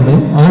പറഞ്ഞിട്ടുണ്ട്.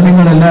 അത്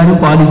നിങ്ങൾ എല്ലാവരും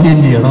പാലിക്കുകയും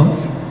ചെയ്യണം.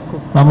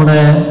 നമ്മുടെ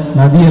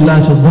നദിയെല്ലാം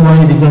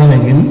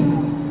ശുദ്ധമായിരിക്കണമെങ്കിൽ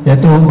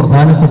ഏറ്റവും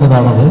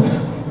പ്രധാനപ്പെട്ടതാണത്.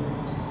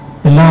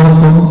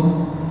 എല്ലാവർക്കും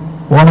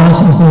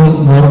ഓണാശംസകൾ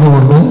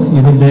നേർന്നുകൊണ്ട്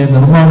ഇതിന്റെ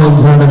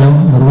നിർമ്മാണോദ്ഘാടനം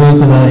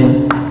നിർവഹിച്ചതായി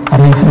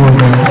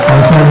അറിയിച്ചുകൊണ്ട്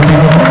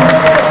അവസാനിപ്പിക്കുന്നു.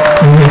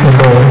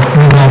 നിങ്ങൾക്കുള്ള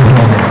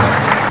സ്നേഹാഭിമാനം.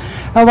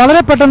 വളരെ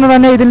പെട്ടെന്ന്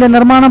തന്നെ ഇതിന്റെ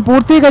നിർമ്മാണം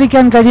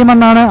പൂർത്തീകരിക്കാൻ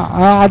കഴിയുമെന്നാണ്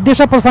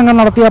അധ്യക്ഷ പ്രസംഗം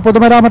നടത്തിയ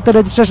പൊതുമരാമത്ത്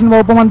രജിസ്ട്രേഷൻ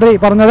വകുപ്പ് മന്ത്രി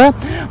പറഞ്ഞത്.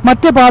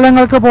 മറ്റ്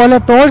പാലങ്ങൾക്ക് പോലെ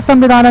ടോൾ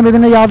സംവിധാനം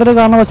ഇതിന് യാതൊരു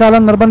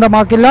കാരണവശാലും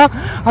നിർബന്ധമാക്കില്ല.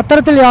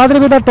 അത്തരത്തിൽ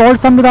യാതൊരുവിധ ടോൾ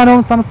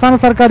സംവിധാനവും സംസ്ഥാന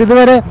സർക്കാർ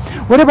ഇതുവരെ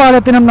ഒരു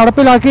പാലത്തിനും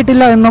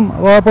നടപ്പിലാക്കിയിട്ടില്ല എന്നും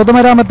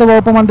പൊതുമരാമത്ത്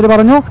വകുപ്പ് മന്ത്രി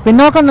പറഞ്ഞു.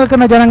 പിന്നോക്കം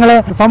നിൽക്കുന്ന ജനങ്ങളെ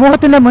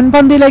സമൂഹത്തിന്റെ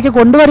മുൻപന്തിയിലേക്ക്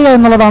കൊണ്ടുവരിക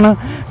എന്നുള്ളതാണ്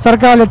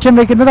സർക്കാർ ലക്ഷ്യം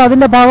വയ്ക്കുന്നത്.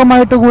 അതിന്റെ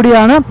ഭാഗമായിട്ട്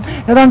കൂടിയാണ്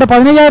ഏതാണ്ട്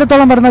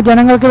 15,000-ഓളം വരുന്ന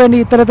ജനങ്ങൾക്ക് വേണ്ടി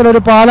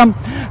ഇത്തരത്തിലൊരു പാലം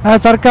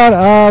സർക്കാർ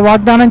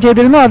വാഗ്ദാനം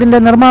ചെയ്തിരുന്നു. അതിന്റെ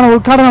നിർമ്മാണ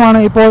ഉദ്ഘാടനമാണ്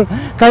ഇപ്പോൾ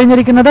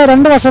കഴിഞ്ഞിരിക്കുന്നത്.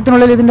 2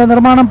 വർഷത്തിനുള്ളിൽ ഇതിന്റെ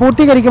നിർമ്മാണം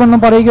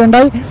പൂർത്തീകരിക്കുമെന്നും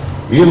പറയുകയുണ്ടായി.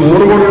 ഈ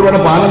 100 കോടി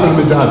രൂപയുടെ പാലം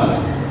നിർമ്മിച്ചാൽ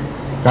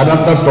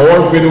കനത്ത ടോൾ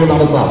പിരിവ്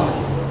നടത്താം.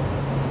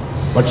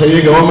 പക്ഷേ ഈ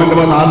ഗവൺമെന്റ്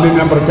വന്ന് ആദ്യം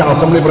ഞാൻ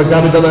അസംബ്ലി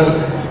പ്രഖ്യാപിച്ചത്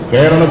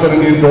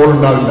കേരളത്തിന് ഇനി ടോൾ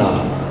ഉണ്ടാവില്ല.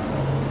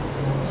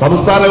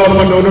 സംസ്ഥാന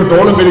ഗവൺമെന്റ് ഒരു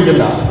ടോളും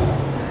പിരിക്കില്ല.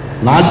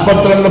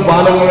 42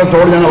 പാലങ്ങളുടെ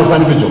ടോൾ ഞാൻ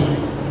അവസാനിപ്പിച്ചു.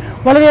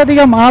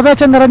 വളരെയധികം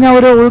ആവേശം നിറഞ്ഞ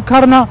ഒരു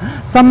ഉദ്ഘാടന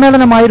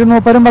സമ്മേളനമായിരുന്നു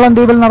പെരുമ്പളം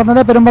ദ്വീപിൽ നടന്നത്.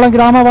 പെരുമ്പളം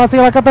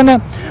ഗ്രാമവാസികളൊക്കെ തന്നെ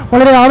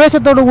വളരെ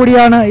ആവേശത്തോടു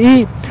കൂടിയാണ് ഈ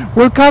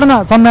ഉദ്ഘാടന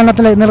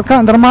സമ്മേളനത്തിലെ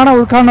നിർമ്മാണ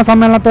ഉദ്ഘാടന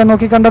സമ്മേളനത്തെ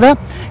നോക്കിക്കണ്ടത്.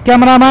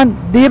 ക്യാമറാമാൻ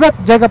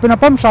ദീപക്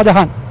ജേക്കബിനൊപ്പം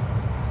ഷാജഹാൻ.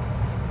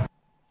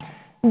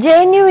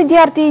 JNU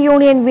വിദ്യാർത്ഥി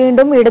യൂണിയൻ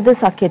വീണ്ടും ഇടത്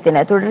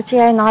സഖ്യത്തിന്.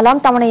 തുടർച്ചയായ 4ാം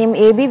തവണയും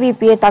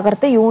ABVPയെ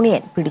തകർത്ത്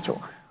യൂണിയൻ പിടിച്ചു.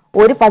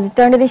 ഒരു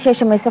പതിറ്റാണ്ടിന്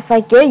ശേഷം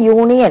SFIക്ക്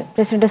യൂണിയൻ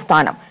പ്രസിഡന്റ്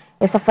സ്ഥാനം.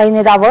 SFI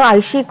നേതാവ്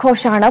ഐഷി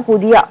ഘോഷാണ്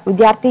പുതിയ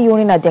വിദ്യാർത്ഥി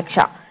യൂണിയൻ അധ്യക്ഷ.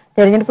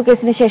 തെരഞ്ഞെടുപ്പ്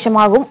കേസിന്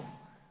ശേഷമാകും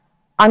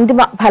അന്തിമ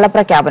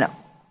ഫലപ്രഖ്യാപനം.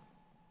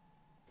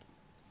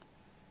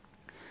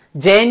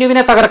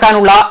 JNUവിനെ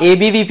തകർക്കാനുള്ള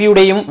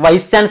ABVPയുടെയും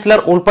വൈസ് ചാൻസലർ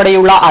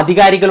ഉൾപ്പെടെയുള്ള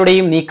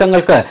അധികാരികളുടെയും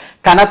നീക്കങ്ങൾക്ക്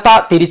കനത്ത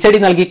തിരിച്ചടി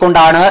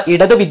നൽകിക്കൊണ്ടാണ്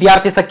ഇടത്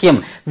വിദ്യാർത്ഥി സഖ്യം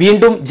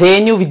വീണ്ടും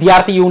JNU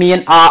വിദ്യാർത്ഥി യൂണിയൻ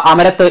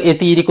അമരത്ത്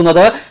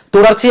എത്തിയിരിക്കുന്നത്.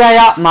 തുടർച്ചയായ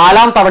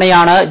 4ാം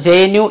തവണയാണ്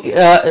JNU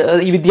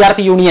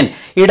വിദ്യാർത്ഥി യൂണിയൻ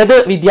ഇടത്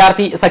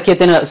വിദ്യാർത്ഥി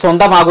സഖ്യത്തിന്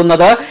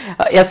സ്വന്തമാകുന്നത്.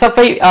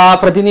 SFI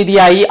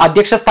പ്രതിനിധിയായി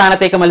അധ്യക്ഷ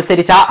സ്ഥാനത്തേക്ക്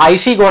മത്സരിച്ച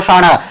ഐഷി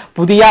ഘോഷാണ്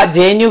പുതിയ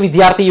JNU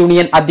വിദ്യാർത്ഥി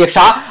യൂണിയൻ അധ്യക്ഷ.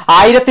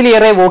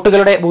 1000-ലേറെ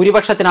വോട്ടുകളുടെ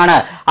ഭൂരിപക്ഷത്തിനാണ്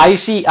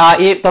ഐഷി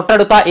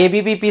തൊട്ടടുത്ത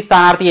ABVP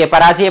സ്ഥാനാർത്ഥിയെ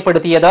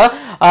പരാജയപ്പെടുത്തിയത്.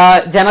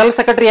 ജനറൽ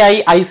സെക്രട്ടറിയായി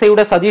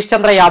ഐസയുടെ സതീഷ്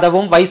ചന്ദ്ര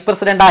യാദവും വൈസ്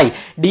പ്രസിഡന്റായി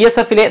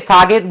DSFിലെ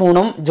സാകേത്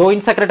മൂണും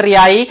ജോയിന്റ്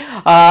സെക്രട്ടറിയായി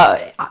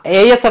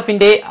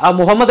ASFന്റെ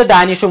മുഹമ്മദ്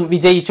ഡാനിഷും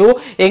വിജയിച്ചു.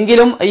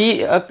 എങ്കിലും ഈ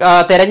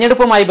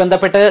തെരഞ്ഞെടുപ്പുമായി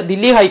ബന്ധപ്പെട്ട്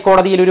ദില്ലി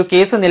ഹൈക്കോടതിയിൽ ഒരു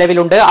കേസ്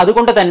നിലവിലുണ്ട്.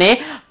 അതുകൊണ്ട് തന്നെ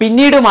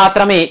പിന്നീട്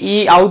മാത്രമേ ഈ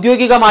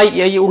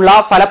ഔദ്യോഗികമായി ഉള്ള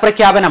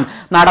ഫലപ്രഖ്യാപനം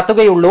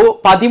നടത്തുകയുള്ളൂ.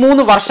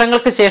 13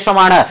 വർഷങ്ങൾക്ക്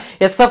ശേഷമാണ്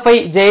SFI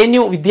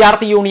JNU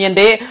വിദ്യാർത്ഥി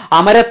യൂണിയന്റെ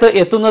അമരത്ത്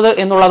എത്തുന്നത്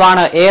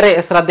എന്നുള്ളതാണ് ഏറെ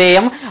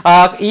ശ്രദ്ധേയം.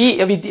 ഈ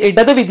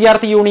ഇടത്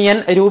വിദ്യാർത്ഥി യൂണിയൻ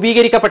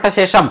രൂപീകരിക്കപ്പെട്ട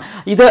ശേഷം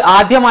ഇത്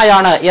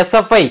ആദ്യമായാണ്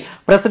SFI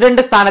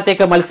പ്രസിഡന്റ്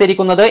സ്ഥാനത്തേക്ക്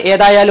മത്സരിക്കുന്നത്.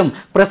 ഏതായാലും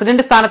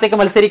പ്രസിഡന്റ് സ്ഥാനത്തേക്ക്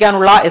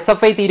മത്സരിക്കാനുള്ള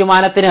SFI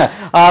തീരുമാനത്തിന്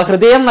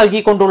ഹൃദയം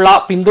നൽകിക്കൊണ്ടുള്ള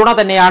പിന്തുണ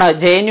തന്നെയാണ്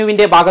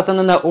JNUവിന്റെ ഭാഗത്തു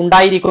നിന്ന്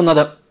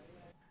ഉണ്ടായിരിക്കുന്നത്.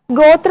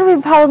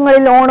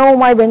 ഗോത്രവിഭാഗങ്ങളിൽ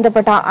ഓണവുമായി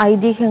ബന്ധപ്പെട്ട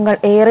ഐതിഹ്യങ്ങൾ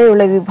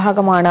ഏറെയുള്ള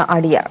വിഭാഗമാണ്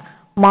അടിയർ.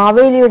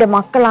 മാവേലിയുടെ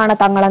മക്കളാണ്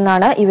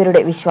തങ്ങളെന്നാണ്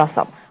ഇവരുടെ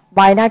വിശ്വാസം.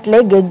 വയനാട്ടിലെ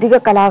ഗദ്ദിക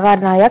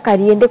കലാകാരനായ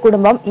കരിയന്റെ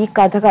കുടുംബം ഈ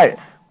കഥകൾ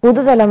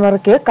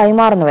പുതുതലമുറയ്ക്ക്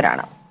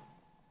കൈമാറുന്നവരാണ്.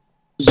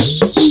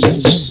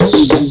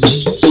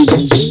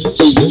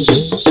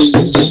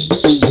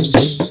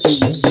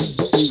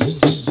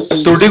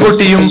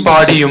 തുടികൊട്ടിയും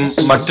പാടിയും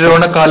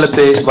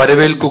മറ്റൊരോണക്കാലത്തെ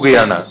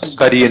വരവേൽക്കുകയാണ്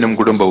കരിയനും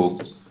കുടുംബവും.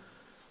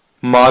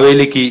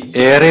 മാവേലിക്ക്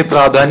ഏറെ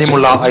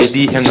പ്രാധാന്യമുള്ള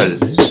ഐതിഹ്യങ്ങൾ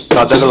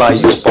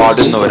കഥകളായി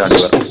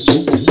പാടുന്നവരാണിവർ.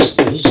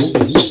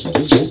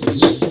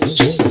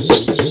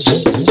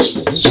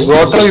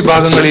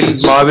 ഗോത്രവിഭാഗങ്ങളിൽ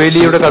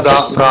മാവേലിയുടെ കഥ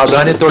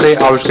പ്രാധാന്യത്തോടെ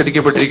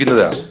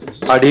ആവിഷ്കരിക്കപ്പെട്ടിരിക്കുന്നത്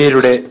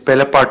അടിയരുടെ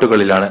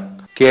പെലപ്പാട്ടുകളിലാണ്.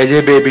 KJ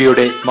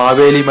ബേബിയുടെ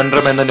മാവേലി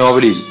മന്ത്രം എന്ന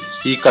നോവലിൽ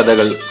ഈ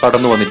കഥകൾ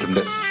കടന്നു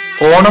വന്നിട്ടുണ്ട്.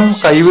 ഓണം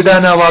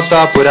കൈവിടാനാവാത്ത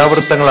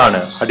പുരാവൃത്തങ്ങളാണ്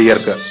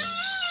അടിയർക്ക്.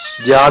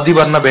 ജാതി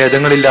വർണ്ണ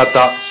ഭേദങ്ങളില്ലാത്ത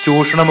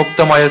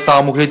ചൂഷണമുക്തമായ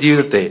സാമൂഹ്യ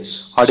ജീവിതത്തെ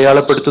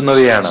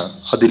അടയാളപ്പെടുത്തുന്നവയാണ്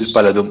അതിൽ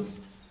പലതും.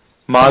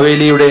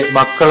 മാവേലിയുടെ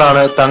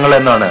മക്കളാണ്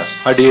തങ്ങളെന്നാണ്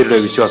അടിയരുടെ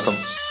വിശ്വാസം.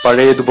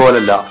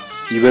 പഴയതുപോലല്ല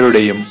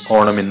ഇവരുടെയും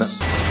ഓണമെന്ന്.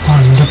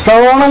 പണ്ടത്തെ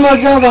ഓണം എന്ന്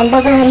വെച്ചാൽ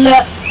പണ്ടൊക്കെ നല്ല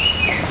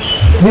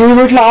ഈ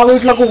വീട്ടിൽ ആ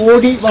വീട്ടിലൊക്കെ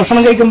ഓടി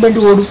ഭക്ഷണം കഴിക്കാൻ വേണ്ടി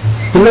ഓടും.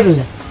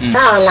 പിള്ളേരില്ലേ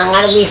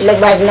ഞങ്ങളുടെ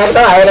വീട്ടിലേക്ക്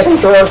വരുന്നവർക്ക് അവരൊക്കെ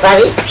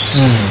ചോർത്താറി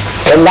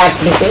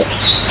എല്ലാത്തിലേക്ക്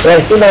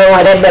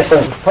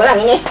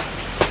അങ്ങനെ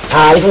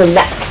ആരുമില്ല.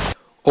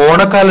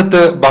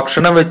 ഓണക്കാലത്ത്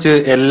ഭക്ഷണം വെച്ച്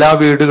എല്ലാ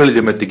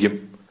വീടുകളിലും എത്തിക്കും.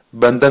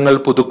 ബന്ധങ്ങൾ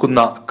പുതുക്കുന്ന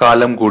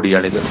കാലം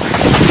കൂടിയാണിത്.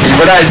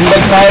 ഇവിടെ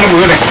 54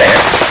 വീടുണ്ട്.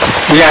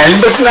 ഈ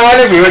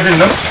 54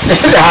 വീടിനും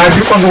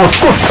രാജ്യം കൊണ്ട്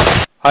കൊടുക്കും.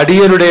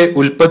 അടിയരുടെ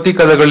ഉൽപ്പത്തി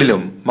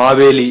കഥകളിലും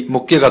മാവേലി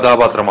മുഖ്യ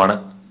കഥാപാത്രമാണ്.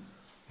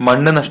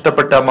 മണ്ണ്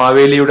നഷ്ടപ്പെട്ട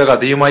മാവേലിയുടെ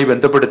കഥയുമായി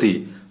ബന്ധപ്പെടുത്തി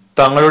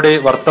തങ്ങളുടെ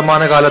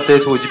വർത്തമാനകാലത്തെ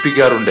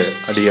സൂചിപ്പിക്കാറുണ്ട്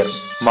അടിയർ.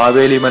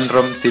 മാവേലി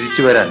മന്ത്രം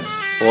തിരിച്ചുവരാൻ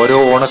ഓരോ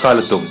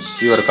ഓണക്കാലത്തും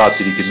ഇവർ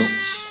കാത്തിരിക്കുന്നു.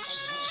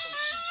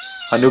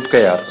 Anoop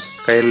കയാർ,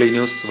 Kairali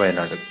news,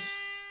 Wayanad.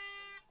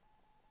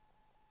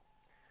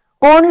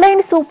 Online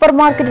super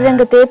market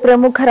രംഗത്തെ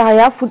പ്രമുഖരായ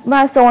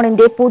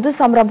ഫുഡ്മാസോണിന്റെ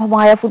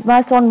പുതുസംരംഭമായ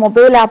ഫുഡ്മാസോൺ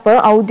മൊബൈൽ ആപ്പ്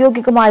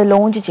ഔദ്യോഗികമായി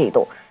ലോഞ്ച്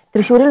ചെയ്തു.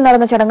 തൃശൂരിൽ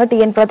നടന്ന ചടങ്ങ്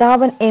TN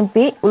പ്രതാപൻ MP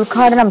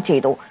ഉദ്ഘാടനം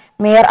ചെയ്തു.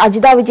 മേയർ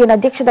അജിത വിജയൻ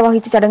അധ്യക്ഷത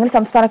വഹിച്ച ചടങ്ങിൽ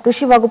സംസ്ഥാന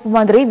കൃഷി വകുപ്പ്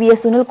മന്ത്രി VS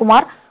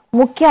Sunilkumar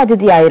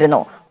മുഖ്യാതിഥിയായിരുന്നു.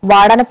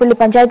 Vadanappally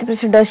panchayat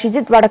president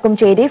Shijith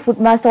Vadakkumchery,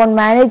 ഫുഡ്മാസോൺ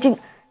managing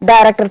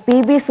director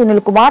PB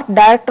Sunilkumar,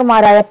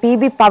 ഡയറക്ടർമാരായ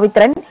PB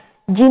Pavithran,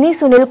 Jini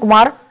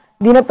Sunilkumar,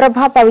 ദിനപ്രഭ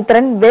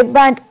Pavithran, web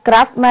and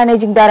craft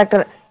managing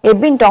director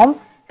Ebin Tom,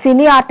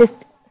 cine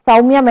artist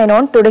Soumya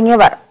Menon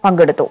തുടങ്ങിയവർ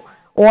പങ്കെടുത്തു.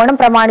 ഓണം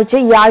പ്രമാണിച്ച്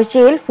ഈ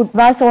ആഴ്ചയിൽ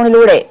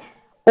ഫുഡ്മാസോണിലൂടെ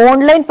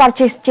ഓൺലൈൻ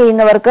പർച്ചേസ്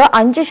ചെയ്യുന്നവർക്ക്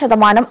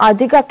 5%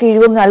 അധിക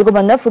കിഴിവും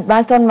നൽകുമെന്ന്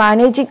ഫുഡ്മാസോൺ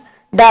മാനേജിംഗ്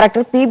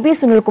ഡയറക്ടർ PB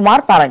സുനിൽകുമാർ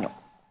പറഞ്ഞു.